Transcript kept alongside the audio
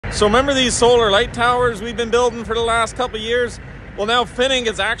So remember these solar light towers we've been building for the last couple of years? Well, now Finning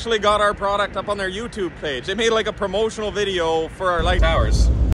has actually got our product up on their YouTube page. They made like a promotional video for our light towers.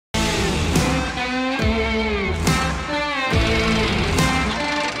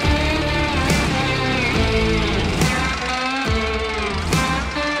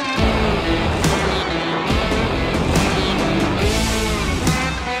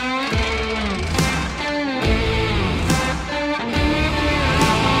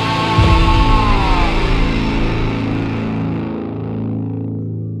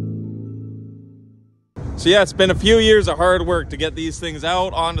 So yeah, it's been a few years of hard work to get these things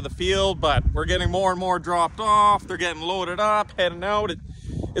out onto the field, but we're getting more and more dropped off. They're getting loaded up, heading out.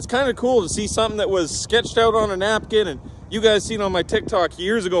 It's kind of cool to see something that was sketched out on a napkin, and you guys seen on my TikTok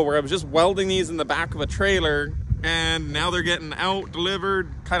years ago where I was just welding these in the back of a trailer, and now they're getting out,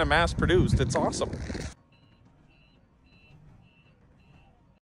 delivered, kind of mass produced. It's awesome.